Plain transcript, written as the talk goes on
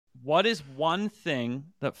what is one thing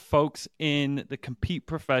that folks in the compete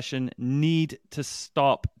profession need to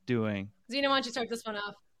stop doing? Zena, why don't you start this one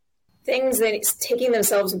off? Things that it's taking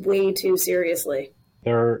themselves way too seriously.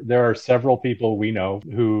 There are several people we know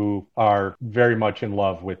who are very much in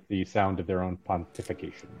love with the sound of their own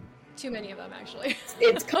pontification. Too many of them, actually.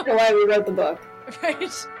 It's kind of why we wrote the book.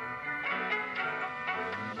 Right.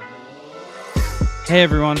 Hey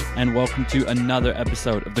everyone, and welcome to another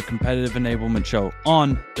episode of the Competitive Enablement Show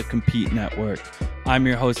on the Compete Network. I'm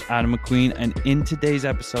your host, Adam McQueen, and in today's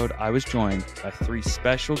episode, I was joined by three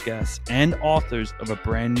special guests and authors of a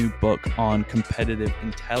brand new book on competitive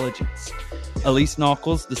intelligence. Alysse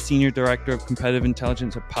Nockels, the Senior Director of Competitive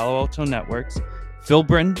Intelligence at Palo Alto Networks, Phil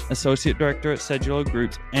Britton, Associate Director at Sedulo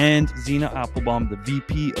Groups, and Zena Applebaum, the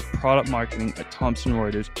VP of Product Marketing at Thomson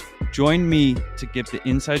Reuters, joined me to give the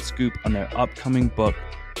inside scoop on their upcoming book,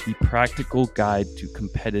 The Practical Guide to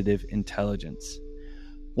Competitive Intelligence.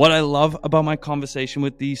 What I love about my conversation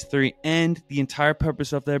with these three and the entire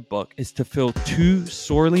purpose of their book is to fill two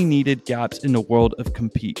sorely needed gaps in the world of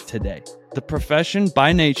compete today. The profession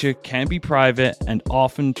by nature can be private and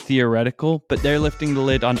often theoretical, but they're lifting the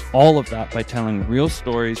lid on all of that by telling real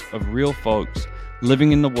stories of real folks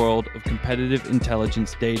living in the world of competitive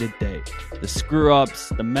intelligence day to day. The screw-ups,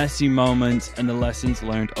 the messy moments, and the lessons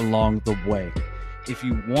learned along the way. If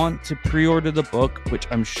you want to pre-order the book, which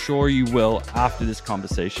I'm sure you will after this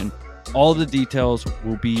conversation, all the details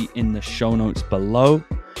will be in the show notes below.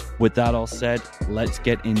 With that all said, let's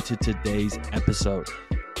get into today's episode.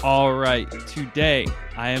 All right, today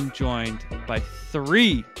I am joined by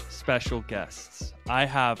three special guests. I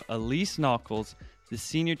have Alysse Nockels, the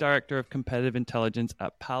Senior Director of Competitive Intelligence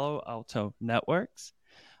at Palo Alto Networks.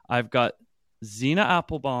 I've got Zena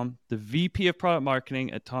Applebaum, the VP of Product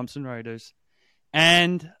Marketing at Thomson Reuters.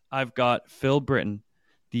 And I've got Phil Britton,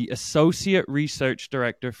 the Associate Research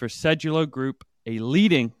Director for Sedulo Group, a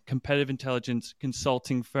leading competitive intelligence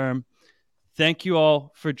consulting firm. Thank you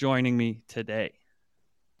all for joining me today.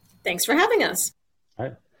 Thanks for having us. All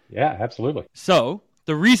right. Yeah, absolutely. So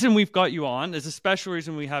the reason we've got you on, there's a special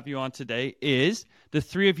reason we have you on today, is the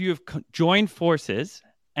three of you have joined forces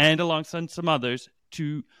and alongside some others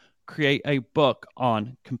to create a book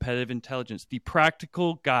on competitive intelligence, the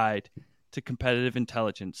practical guide to competitive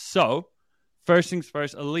intelligence. So first things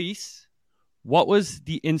first, Alysse, what was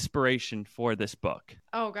the inspiration for this book?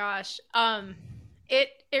 Oh gosh. The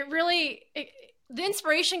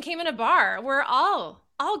inspiration came in a bar where all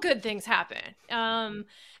good things happen. Where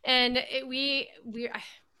were we?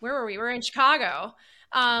 We were in Chicago.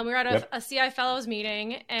 We were at a CI Fellows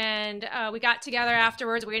meeting, and we got together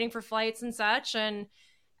afterwards waiting for flights and such. And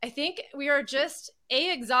I think we were just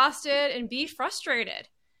exhausted and frustrated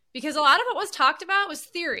because a lot of what was talked about was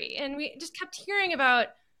theory. And we just kept hearing about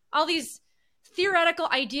all these theoretical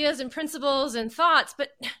ideas and principles and thoughts, but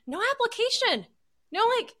no application, no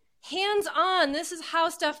hands-on, this is how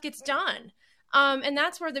stuff gets done. And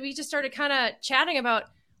that's where we just started kind of chatting about,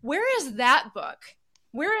 where is that book?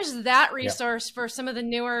 Where is that resource for some of the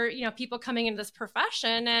newer, people coming into this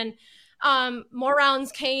profession? And more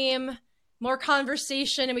rounds came, more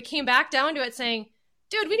conversation, and we came back down to it saying,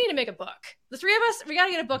 dude, we need to make a book. The three of us, we got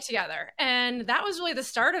to get a book together. And that was really the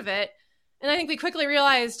start of it. And I think we quickly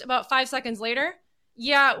realized about 5 seconds later,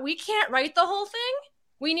 we can't write the whole thing.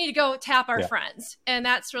 We need to go tap our friends. And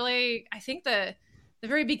that's really, I think, the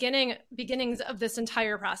very beginnings of this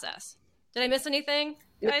entire process. Did I miss anything,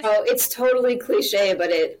 guys? No, it's totally cliche, but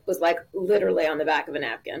it was literally on the back of a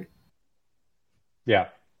napkin. Yeah.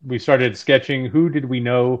 We started sketching who did we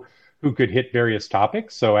know who could hit various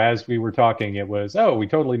topics. So as we were talking, it was, we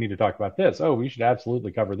totally need to talk about this. We should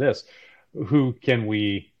absolutely cover this. Who can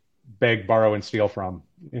we beg, borrow, and steal from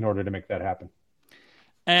in order to make that happen?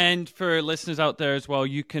 And for listeners out there as well,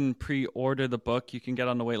 you can pre-order the book. You can get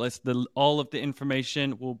on the wait list. All of the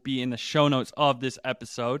information will be in the show notes of this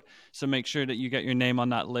episode. So make sure that you get your name on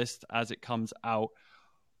that list as it comes out.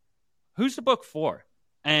 Who's the book for?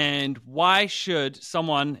 And why should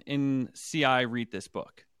someone in CI read this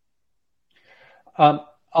book?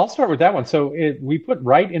 I'll start with that one. So we put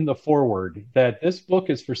right in the foreword that this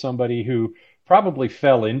book is for somebody who probably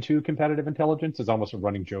fell into competitive intelligence. It's almost a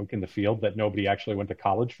running joke in the field that nobody actually went to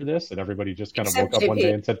college for this, and everybody just kind of woke up one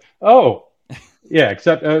day and said,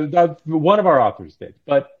 except one of our authors did,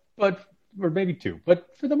 but or maybe two.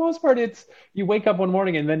 But for the most part, it's you wake up one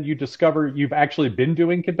morning and then you discover you've actually been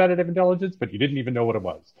doing competitive intelligence, but you didn't even know what it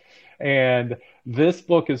was. And this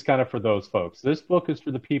book is kind of for those folks. This book is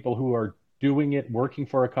for the people who are doing it, working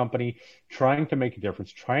for a company, trying to make a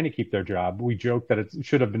difference, trying to keep their job. We joke that it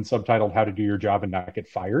should have been subtitled "How to Do Your Job and Not Get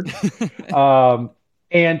Fired."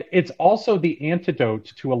 And it's also the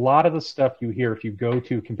antidote to a lot of the stuff you hear if you go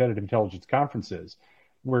to competitive intelligence conferences,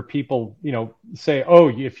 where people, say, oh,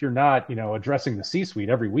 if you're not, addressing the C-suite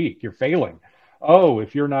every week, you're failing. Oh,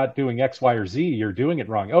 if you're not doing X, Y, or Z, you're doing it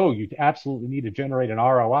wrong. Oh, you absolutely need to generate an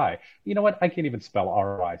ROI. You know what? I can't even spell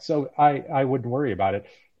ROI, so I wouldn't worry about it.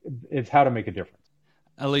 It's how to make a difference.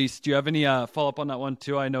 Alysse, do you have any follow-up on that one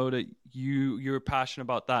too? I know that you're passionate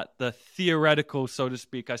about that, the theoretical, so to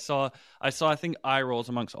speak. I saw I think eye rolls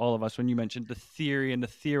amongst all of us when you mentioned the theory and the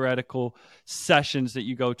theoretical sessions that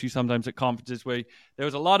you go to sometimes at conferences, where there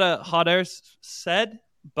was a lot of hot air said,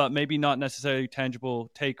 but maybe not necessarily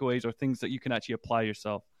tangible takeaways or things that you can actually apply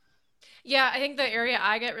yourself. Yeah, I think the area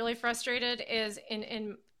I get really frustrated is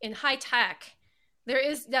in high tech.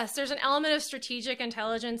 There's an element of strategic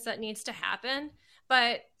intelligence that needs to happen.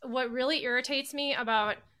 But what really irritates me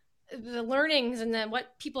about the learnings and then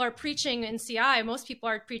what people are preaching in CI, most people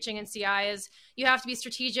are preaching in CI, is you have to be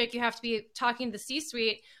strategic, you have to be talking to the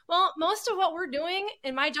C-suite. Well, most of what we're doing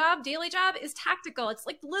in my job, daily job, is tactical. It's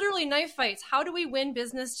like literally knife fights. How do we win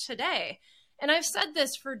business today? And I've said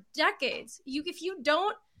this for decades. If you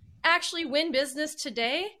don't actually win business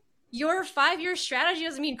today, your 5-year strategy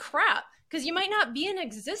doesn't mean crap, because you might not be in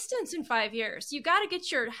existence in 5 years. You got to get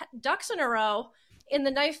your ducks in a row in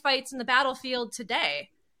the knife fights in the battlefield today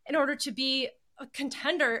in order to be a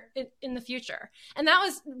contender in the future. And that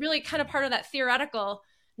was really kind of part of that theoretical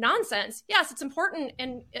nonsense. Yes, it's important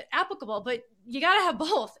and applicable, but you got to have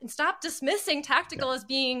both and stop dismissing tactical as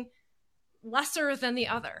being lesser than the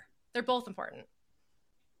other. They're both important.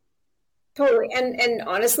 Totally. And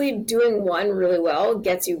honestly, doing one really well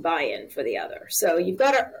gets you buy-in for the other. So you've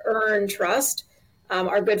got to earn trust.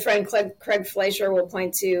 Our good friend Craig Fleischer will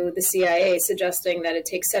point to the CIA suggesting that it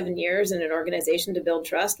takes 7 years in an organization to build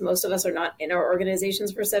trust. Most of us are not in our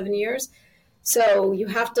organizations for 7 years. So you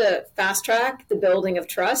have to fast track the building of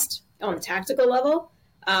trust on the tactical level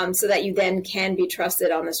so that you then can be trusted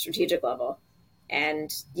on the strategic level. And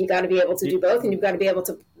you got to be able to do both, and you've got to be able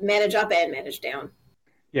to manage up and manage down.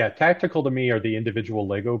 Yeah, tactical to me are the individual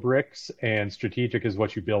Lego bricks, and strategic is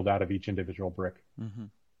what you build out of each individual brick. Mm-hmm.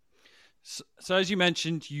 So as you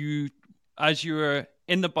mentioned, as you were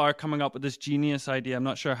in the bar coming up with this genius idea, I'm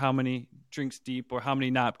not sure how many drinks deep or how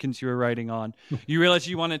many napkins you were writing on, you realized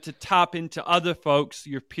you wanted to tap into other folks,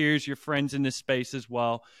 your peers, your friends in this space as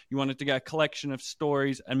well. You wanted to get a collection of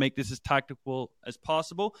stories and make this as tactical as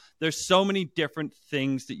possible. There's so many different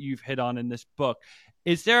things that you've hit on in this book.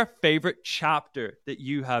 Is there a favorite chapter that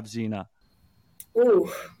you have, Zena?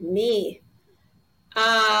 Ooh, me.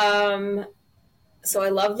 So I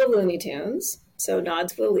love the Looney Tunes. So nod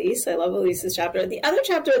to Alysse. I love Alysse's chapter. The other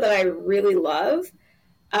chapter that I really love,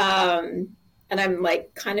 and I'm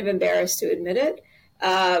like kind of embarrassed to admit it,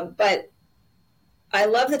 but I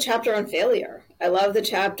love the chapter on failure. I love the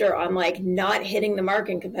chapter on like not hitting the mark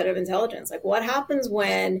in competitive intelligence. Like what happens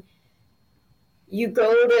when you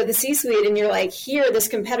go to the C-suite and you're like, here, this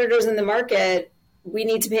competitor's in the market, we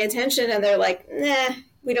need to pay attention. And they're like, nah,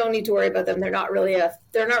 we don't need to worry about them. They're not really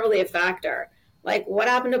a factor. Like what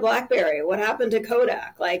happened to BlackBerry? What happened to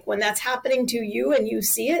Kodak? Like when that's happening to you and you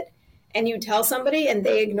see it and you tell somebody and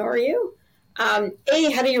they ignore you,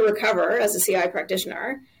 A, how do you recover as a CI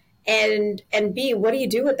practitioner? And B, what do you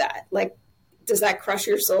do with that? Like, does that crush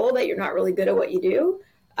your soul that you're not really good at what you do?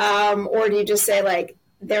 Or do you just say like,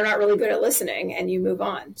 they're not really good at listening and you move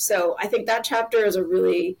on? So I think that chapter is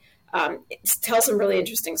it tells some really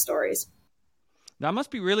interesting stories. That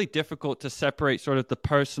must be really difficult to separate sort of the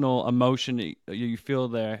personal emotion that you feel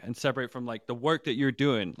there and separate from like the work that you're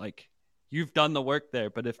doing. Like you've done the work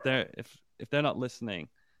there, but if they're not listening,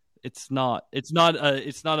 it's not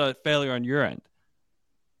a failure on your end.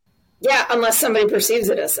 Yeah, unless somebody perceives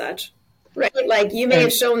it as such. Right, like you may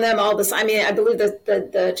have shown them all the. I mean, I believe that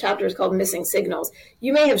the chapter is called "Missing Signals."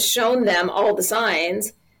 You may have shown them all the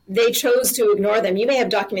signs. They chose to ignore them. You may have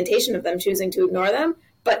documentation of them choosing to ignore them,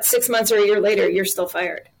 but 6 months or a year later, you're still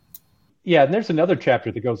fired. Yeah, and there's another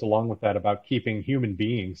chapter that goes along with that about keeping human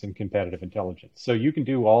beings in competitive intelligence. So you can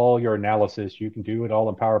do all your analysis, you can do it all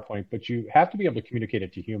in PowerPoint, but you have to be able to communicate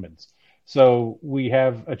it to humans. So we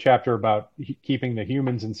have a chapter about keeping the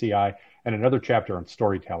humans in CI and another chapter on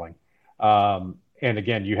storytelling. And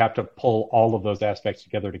again, you have to pull all of those aspects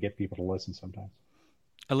together to get people to listen sometimes.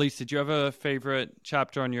 Alysse, did you have a favorite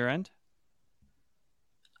chapter on your end?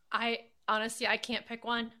 Honestly, I can't pick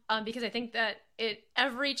one because I think that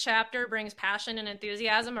every chapter brings passion and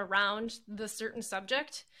enthusiasm around the certain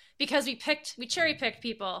subject because we cherry picked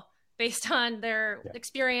people based on their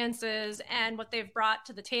experiences and what they've brought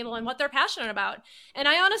to the table and what they're passionate about. And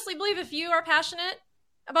I honestly believe if you are passionate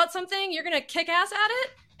about something, you're going to kick ass at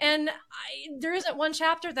it And there isn't one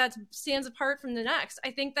chapter that stands apart from the next.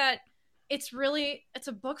 I think that it's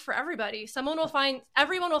a book for everybody.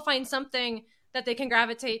 Everyone will find something that they can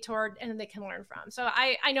gravitate toward and they can learn from. So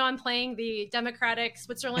I know I'm playing the Democratic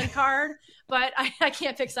Switzerland card, but I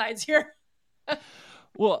can't pick sides here.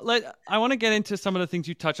 Well, I want to get into some of the things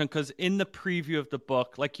you touch on, because in the preview of the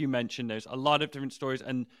book, like you mentioned, there's a lot of different stories,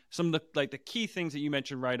 and some of the key things that you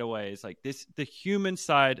mentioned right away is like the human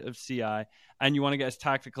side of CI, and you want to get as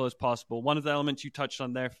tactical as possible. One of the elements you touched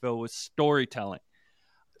on there, Phil, was storytelling.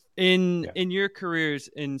 In your careers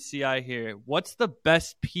in CI here, what's the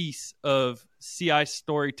best piece of CI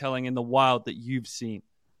storytelling in the wild that you've seen?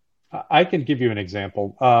 I can give you an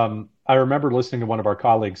example. I remember listening to one of our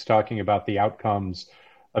colleagues talking about the outcomes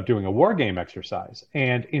of doing a war game exercise.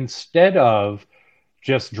 And instead of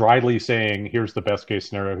just dryly saying, here's the best case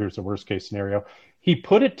scenario, here's the worst case scenario, he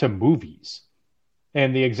put it to movies.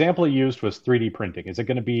 And the example he used was 3D printing. Is it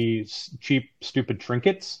going to be cheap, stupid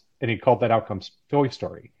trinkets? And he called that outcome Toy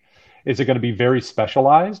Story. Is it going to be very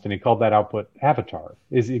specialized? And he called that output Avatar.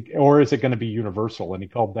 Or is it going to be universal? And he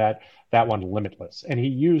called that one Limitless. And he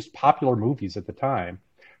used popular movies at the time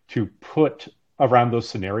to put around those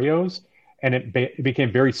scenarios, and it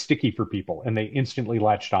became very sticky for people, and they instantly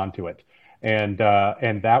latched onto it. And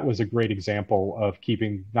that was a great example of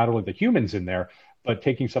keeping not only the humans in there, but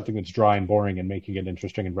taking something that's dry and boring and making it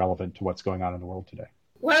interesting and relevant to what's going on in the world today.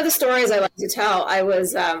 One of the stories I like to tell, I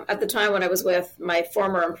was at the time when I was with my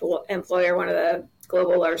former employer, one of the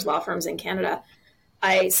global large law firms in Canada,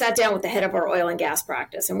 I sat down with the head of our oil and gas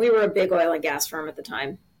practice, and we were a big oil and gas firm at the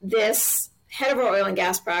time. This head of our oil and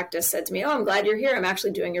gas practice said to me, I'm glad you're here. I'm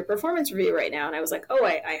actually doing your performance review right now. And I was like,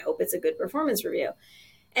 I hope it's a good performance review.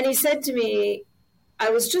 And he said to me, I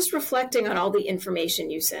was just reflecting on all the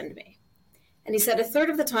information you send me. And he said, a third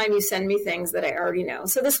of the time you send me things that I already know.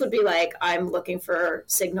 So this would be like, I'm looking for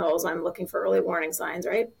signals. I'm looking for early warning signs,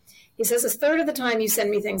 right? He says, a third of the time you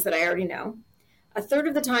send me things that I already know. A third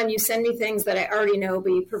of the time you send me things that I already know,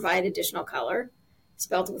 but you provide additional color,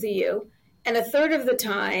 spelled with a U. And a third of the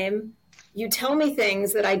time you tell me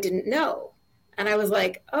things that I didn't know. And I was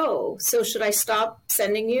like, so should I stop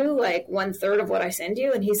sending you like 1/3 of what I send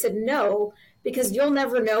you? And he said, no, because you'll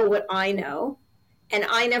never know what I know. And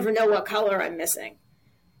I never know what color I'm missing.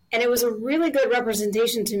 And it was a really good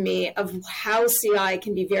representation to me of how CI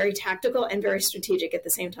can be very tactical and very strategic at the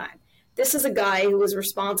same time. This is a guy who was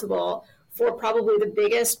responsible for probably the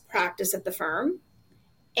biggest practice at the firm.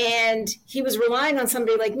 And he was relying on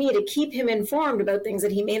somebody like me to keep him informed about things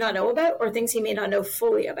that he may not know about or things he may not know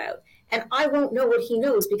fully about. And I won't know what he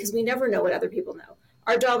knows because we never know what other people know.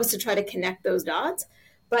 Our job is to try to connect those dots,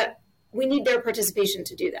 but we need their participation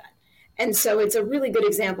to do that. And so it's a really good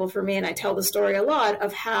example for me, and I tell the story a lot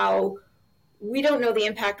of how we don't know the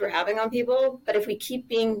impact we're having on people, but if we keep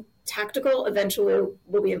being tactical, eventually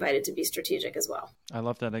we'll be invited to be strategic as well. I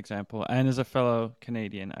love that example. And as a fellow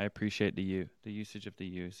Canadian, I appreciate the usage of the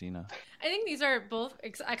you, Zena. I think these are both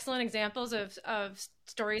excellent examples of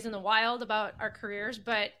stories in the wild about our careers,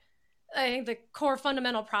 but I think the core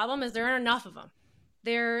fundamental problem is there aren't enough of them.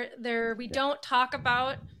 We don't talk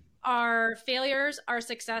about our failures, our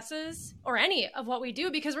successes, or any of what we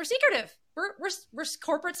do because we're secretive. We're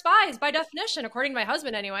corporate spies by definition, according to my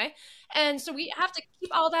husband anyway. And so we have to keep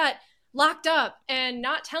all that locked up and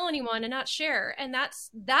not tell anyone and not share. And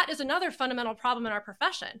that is another fundamental problem in our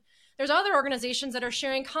profession. There's other organizations that are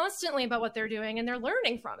sharing constantly about what they're doing and they're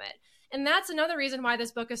learning from it. And that's another reason why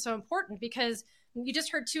this book is so important, because you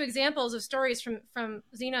just heard 2 examples of stories from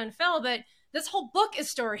Zena and Phil, but this whole book is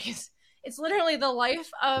stories. It's literally the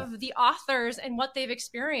life of the authors and what they've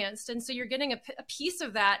experienced. And so you're getting a piece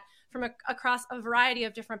of that from across a variety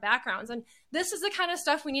of different backgrounds. And this is the kind of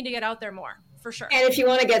stuff we need to get out there more, for sure. And if you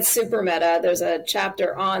want to get super meta, there's a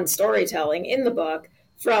chapter on storytelling in the book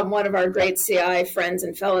from one of our great CI friends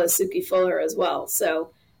and fellows, Suki Fuller, as well.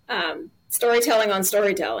 So storytelling on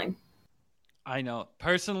storytelling. I know.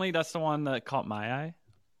 Personally, that's the one that caught my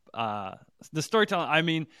eye. The storytelling, I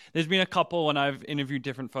mean, there's been a couple when I've interviewed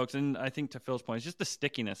different folks, and I think to Phil's point, it's just the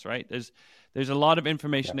stickiness, right? There's a lot of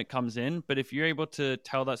information that comes in, but if you're able to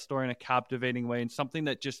tell that story in a captivating way and something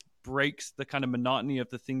that just breaks the kind of monotony of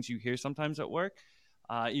the things you hear sometimes at work,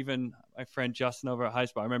 even my friend Justin over at High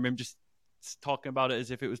Spot, I remember him just talking about it as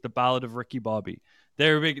if it was the Ballad of Ricky Bobby.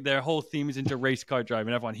 Their whole theme is into race car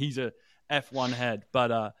driving. Everyone, he's a F1 head,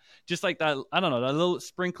 but just like that, I don't know, that little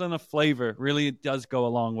sprinkling of flavor really does go a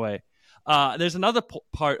long way. There's another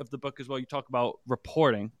part of the book as well. You talk about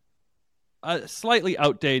reporting, a slightly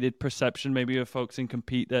outdated perception maybe of folks in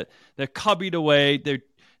Compete that they're cubbied away.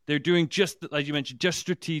 They're doing just, like you mentioned, just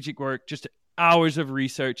strategic work, just hours of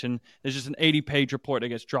research and there's just an 80-page report that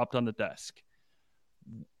gets dropped on the desk.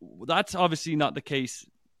 That's obviously not the case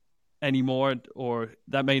anymore, or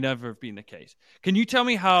that may never have been the case. Can you tell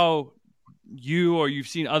me how you or you've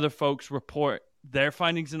seen other folks report their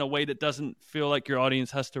findings in a way that doesn't feel like your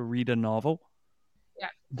audience has to read a novel?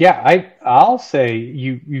 Yeah, I'll say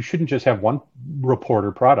you shouldn't just have one report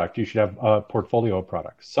or product. You should have a portfolio of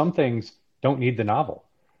products. Some things don't need the novel.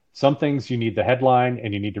 Some things you need the headline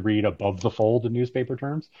and you need to read above the fold in newspaper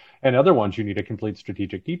terms. And other ones you need a complete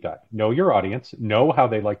strategic deep dive. Know your audience, know how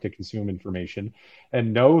they like to consume information,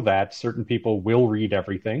 and know that certain people will read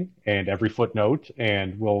everything and every footnote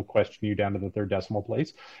and will question you down to the third decimal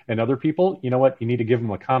place. And other people, you know what, you need to give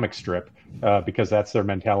them a comic strip because that's their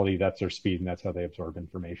mentality, that's their speed, and that's how they absorb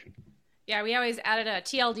information. Yeah, we always added a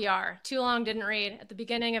TLDR, too long didn't read, at the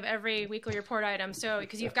beginning of every weekly report item. So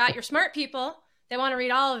because you've got your smart people, they want to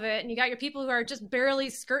read all of it. And you got your people who are just barely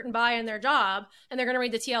skirting by in their job, and they're going to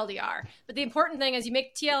read the TLDR. But the important thing is you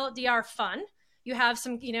make TLDR fun. You have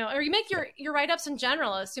some, or you make your write-ups in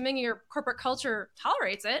general, assuming your corporate culture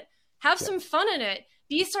tolerates it, have some fun in it.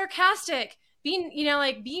 Be sarcastic. Be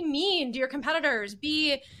mean to your competitors.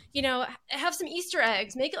 Have some Easter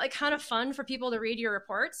eggs. Make it like kind of fun for people to read your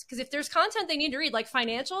reports. Because if there's content they need to read, like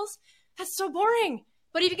financials, that's so boring.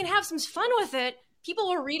 But if you can have some fun with it, people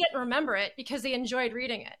will read it and remember it because they enjoyed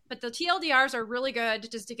reading it. But the TLDRs are really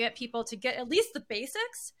good just to get people to get at least the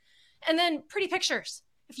basics. And then pretty pictures.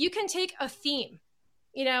 If you can take a theme,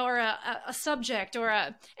 or a subject or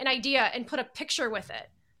an idea and put a picture with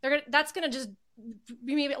it, that's going to just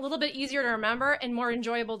be maybe a little bit easier to remember and more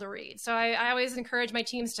enjoyable to read. So I always encourage my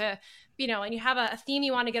teams to, and you have a theme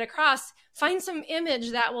you want to get across, find some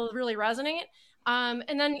image that will really resonate.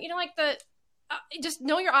 And then, just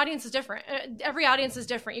know your audience is different. Every audience is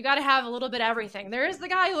different. You got to have a little bit of everything. There is the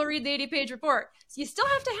guy who will read the 80-page report. So you still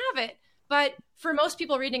have to have it. But for most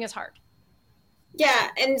people, reading is hard. Yeah.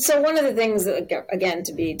 And so one of the things, again,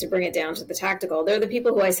 to bring it down to the tactical, they're the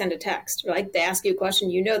people who I send a text. Like they ask you a question,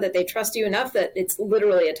 that they trust you enough that it's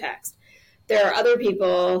literally a text. There are other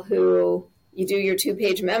people who you do your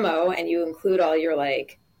 2-page memo and you include all your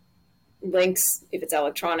links, if it's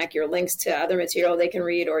electronic, your links to other material they can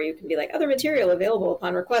read, or you can be like other material available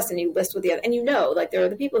upon request, and you list with the other, and there are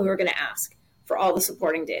the people who are going to ask for all the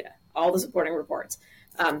supporting data, all the supporting reports.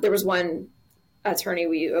 There was one a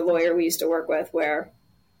lawyer we used to work with where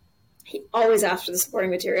he always asked for the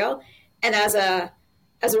supporting material, and as a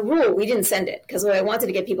rule, we didn't send it because I wanted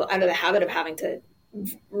to get people out of the habit of having to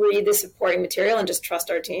read the supporting material and just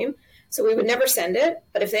trust our team. So we would never send it,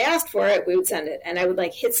 but if they asked for it, we would send it. And I would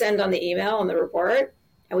hit send on the email on the report,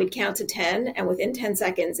 and we'd count to 10. And within 10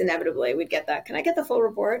 seconds, inevitably, we'd get that. Can I get the full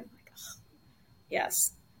report?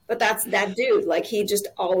 Yes. But that's that dude. He just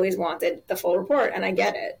always wanted the full report, and I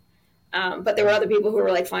get it. But there were other people who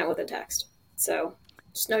were fine with the text. So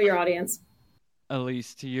just know your audience.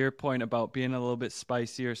 Alysse, to your point about being a little bit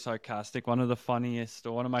spicy or sarcastic, one of the funniest,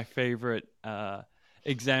 or one of my favorite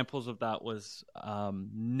examples of that was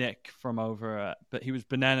Nick from over but he was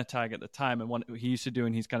Banana Tag at the time, and what he used to do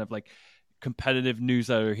in his kind of competitive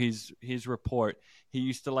newsletter, his report, he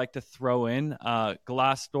used to like to throw in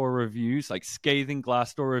Glassdoor reviews, scathing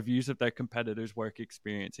Glassdoor reviews of their competitors' work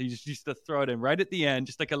experience. He just used to throw it in right at the end,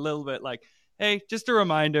 just a little bit hey, just a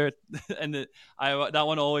reminder. And that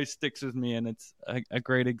one always sticks with me, and it's a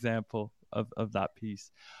great example of that piece.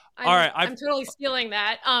 I'm totally stealing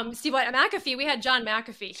that. See what McAfee, we had John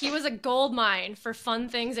McAfee. He was a gold mine for fun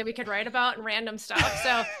things that we could write about and random stuff.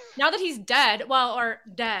 So now that he's dead, we're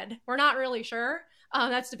not really sure.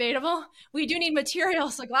 That's debatable. We do need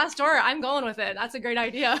material. So Glassdoor, I'm going with it. That's a great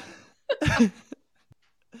idea.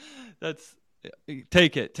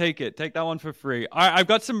 Take that one for free. All right, I've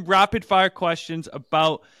got some rapid fire questions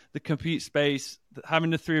about the compete space.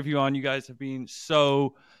 Having the three of you on, you guys have been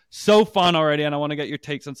so fun already, and I want to get your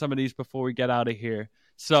takes on some of these before we get out of here.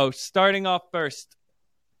 So starting off first,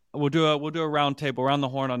 we'll do a round table, around the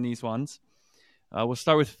horn on these ones. We'll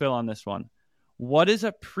start with Phil on this one. What is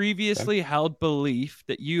a previously held belief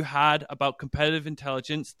that you had about competitive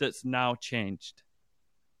intelligence that's now changed?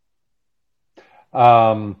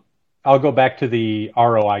 I'll go back to the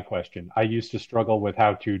ROI question. I used to struggle with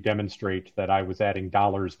how to demonstrate that I was adding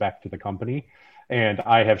dollars back to the company. And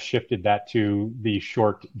I have shifted that to the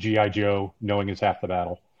short G.I. Joe, knowing is half the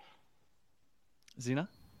battle. Zena?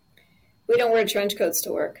 We don't wear trench coats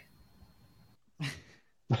to work.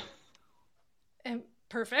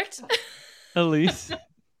 Perfect. Alysse?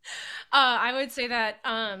 I would say that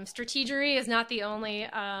strategery is not the only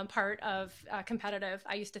part of competitive.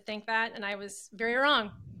 I used to think that, and I was very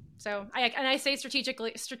wrong. So I say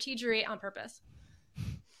strategery on purpose.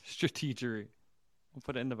 Strategery. We'll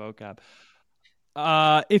put it in the vocab.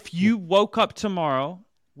 If you woke up tomorrow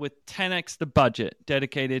with 10x the budget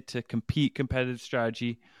dedicated to competitive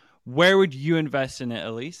strategy, where would you invest in it,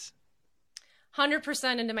 Alysse?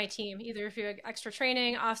 100% into my team, either if you have extra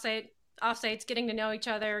training, offsites, getting to know each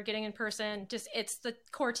other, getting in person. Just it's the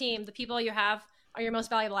core team. The people you have are your most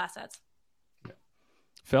valuable assets.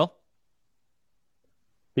 Phil?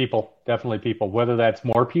 People, definitely people. Whether that's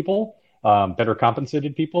more people, better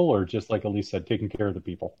compensated people, or just like Alysse said, taking care of the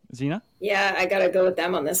people. Zena? Yeah, I got to go with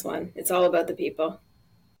them on this one. It's all about the people.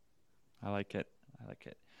 I like it.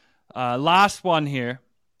 Last one here.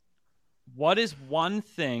 What is one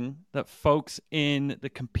thing that folks in the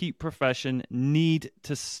compete profession need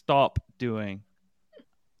to stop doing?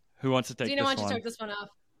 Who wants to take Zena, this one? why don't you take this one off?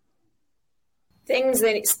 Things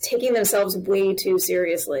that taking themselves way too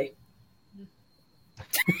seriously.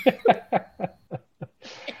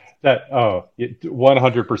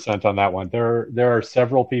 100% on that one. There are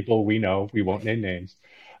several people we know, we won't name names,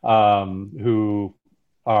 who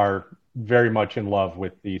are very much in love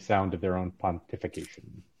with the sound of their own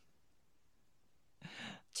pontification.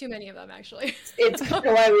 Too many of them, actually. It's kind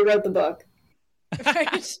of why we wrote the book.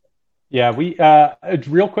 Right. Yeah, we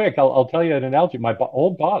real quick, I'll tell you an analogy. My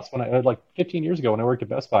old boss, when I like 15 years ago when I worked at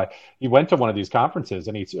Best Buy, he went to one of these conferences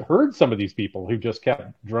and he heard some of these people who just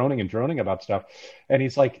kept droning about stuff. And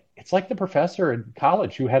he's like, it's like the professor in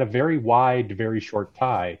college who had a very wide, very short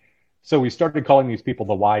tie. So we started calling these people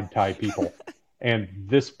the wide tie people. And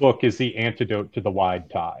this book is the antidote to the wide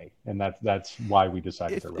tie. And that's why we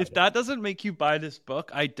decided to write it. If that doesn't make you buy this book,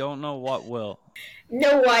 I don't know what will.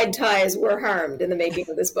 No wide ties were harmed in the making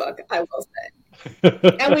of this book, I will say.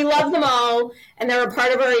 And we love them all, and they're a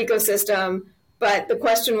part of our ecosystem. But the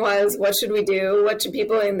question was, what should we do? What should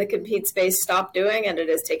people in the compete space stop doing? And it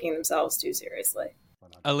is taking themselves too seriously.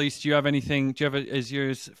 Alysse, do you have anything? Is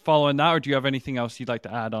yours following that, or do you have anything else you'd like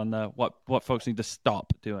to add on what folks need to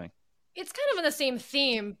stop doing? It's kind of in the same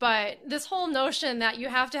theme, but this whole notion that you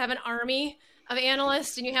have to have an army of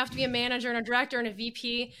analysts and you have to be a manager and a director and a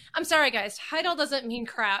VP. I'm sorry, guys. Title doesn't mean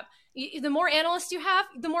crap. The more analysts you have,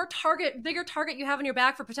 the more bigger target you have on your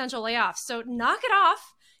back for potential layoffs. So knock it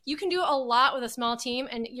off. You can do a lot with a small team,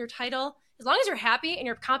 and your title, as long as you're happy and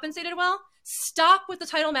you're compensated well, stop with the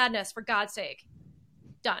title madness, for God's sake.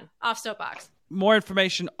 Done. Off soapbox. More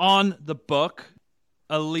information on the book.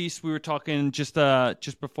 Alysse, we were talking just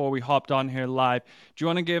before we hopped on here live. Do you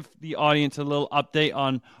want to give the audience a little update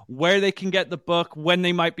on where they can get the book, when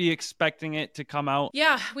they might be expecting it to come out?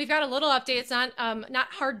 Yeah, we've got a little update. It's not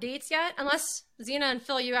hard dates yet, unless Zena and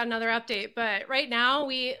Phil, you got another update. But right now,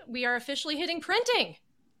 we are officially hitting printing,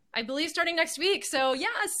 I believe, starting next week. So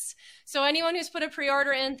yes. So anyone who's put a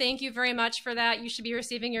pre-order in, thank you very much for that. You should be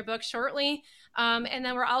receiving your book shortly. And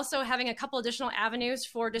then we're also having a couple additional avenues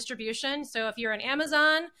for distribution. So if you're an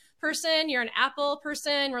Amazon person, you're an Apple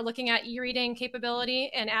person, we're looking at e-reading capability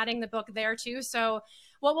and adding the book there too. So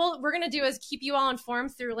what we're going to do is keep you all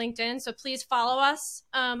informed through LinkedIn. So please follow us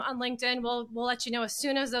on LinkedIn. We'll let you know as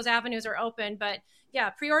soon as those avenues are open. But yeah,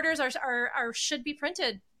 pre-orders are should be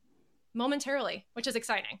printed momentarily, which is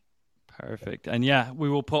exciting. Perfect. And yeah, we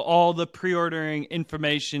will put all the pre-ordering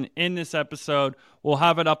information in this episode. We'll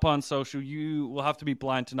have it up on social. You will have to be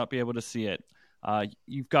blind to not be able to see it.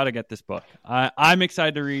 You've got to get this book. I'm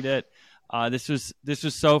excited to read it. This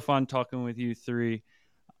was so fun talking with you three.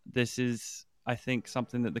 This is, I think,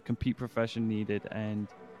 something that the compete profession needed, and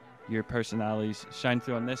your personalities shine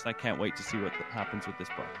through on this. And I can't wait to see what happens with this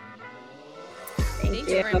book. Thank you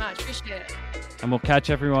very much. Appreciate it. And we'll catch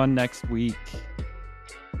everyone next week.